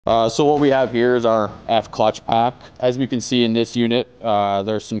So what we have here is our F clutch pack. As we can see in this unit,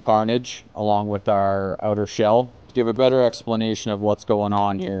 there's some Carnage along with our outer shell. To give a better explanation of what's going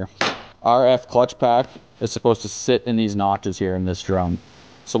on here, our F clutch pack is supposed to sit in these notches here in this drum.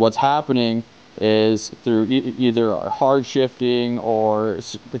 So what's happening is through either hard shifting or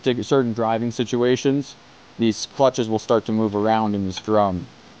certain driving situations, these clutches will start to move around in this drum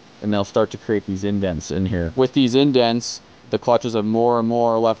and they'll start to create these indents in here. With these indents, the clutches have more and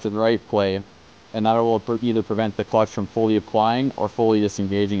more left and right play, and that will either prevent the clutch from fully applying or fully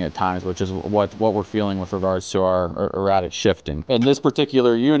disengaging at times, which is what we're feeling with regards to our erratic shifting. In this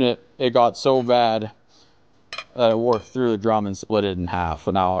particular unit, it got so bad that it wore through the drum and split it in half.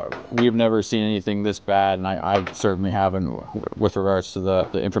 Now, we've never seen anything this bad, and I certainly haven't with regards to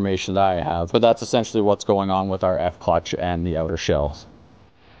the information that I have. But that's essentially what's going on with our F clutch and the outer shell.